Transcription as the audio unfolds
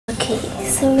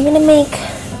So we're gonna make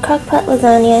crock pot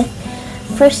lasagna.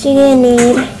 First you're gonna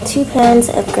need 2 pounds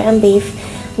of ground beef.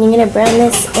 And you're gonna brown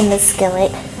this in the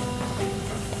skillet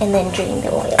and then drain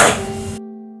the oil.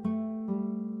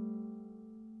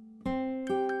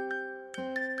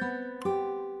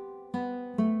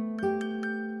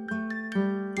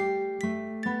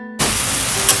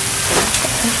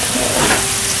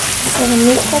 So the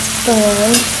meat has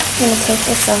boiled. I'm going to take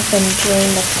this off and drain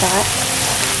the fat,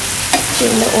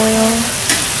 drain the oil.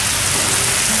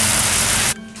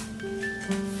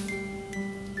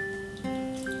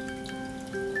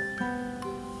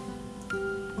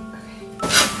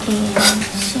 And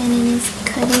Shannon is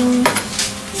cutting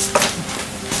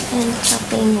and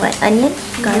chopping what? Onion?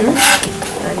 Garlic?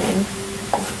 Onion.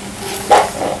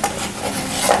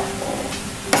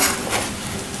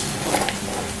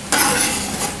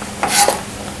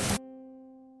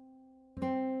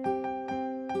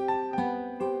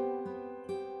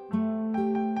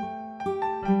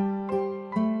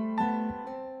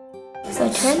 So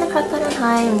turn the crock pot on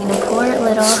high. I'm going to pour a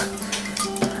little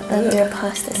of your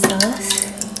pasta sauce.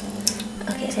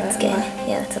 Okay, that's good.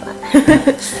 Yeah, that's a lot.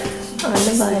 On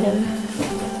the bottom.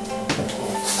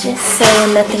 Just so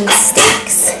nothing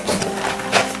sticks.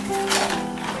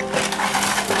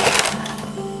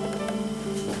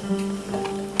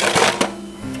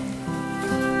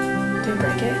 Do you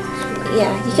break it?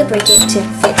 Yeah, you can break it to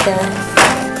fit the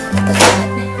fat.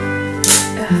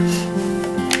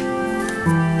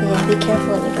 Yeah, be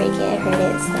careful when you break it. I heard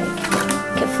it's like,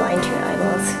 it could fly into your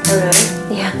eyeballs. Oh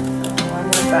really? Yeah. Oh, I'm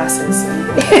gonna glasses.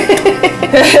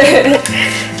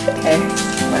 Okay.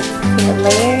 And a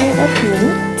layer of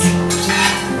meat.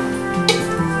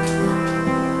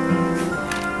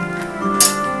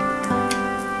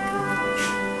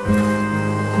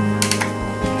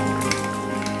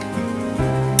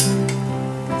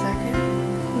 Is that good?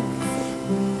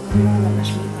 Not that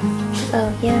much meat left. Oh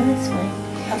yeah, that's fine.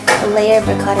 A layer of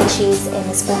ricotta cheese and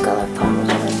a sprinkle of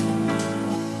Parmesan.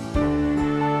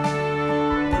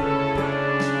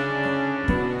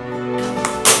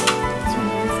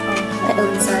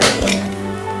 Oh, sorry.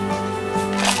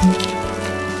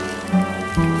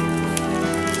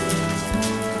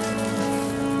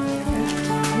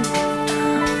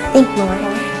 I think more.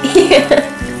 Yeah.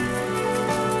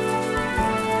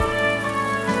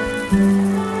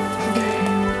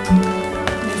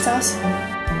 Meat sauce?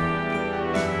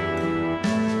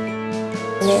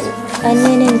 And then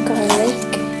onion and garlic.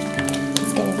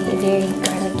 It's going to be a very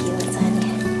garlicky lasagna.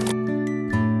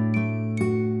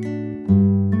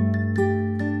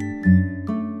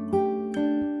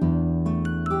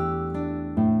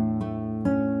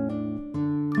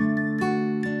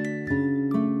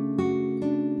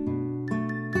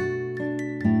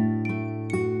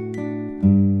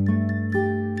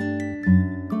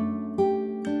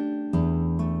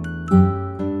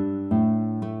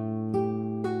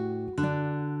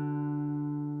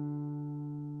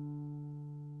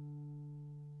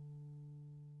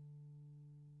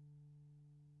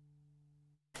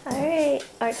 Alright,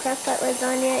 our crock pot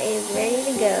lasagna is ready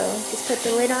to go. Just put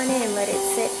the lid on it and let it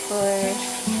sit for, I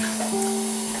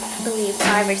believe,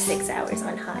 5 or 6 hours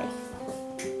on high.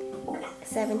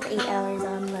 7 to 8 hours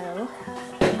on low.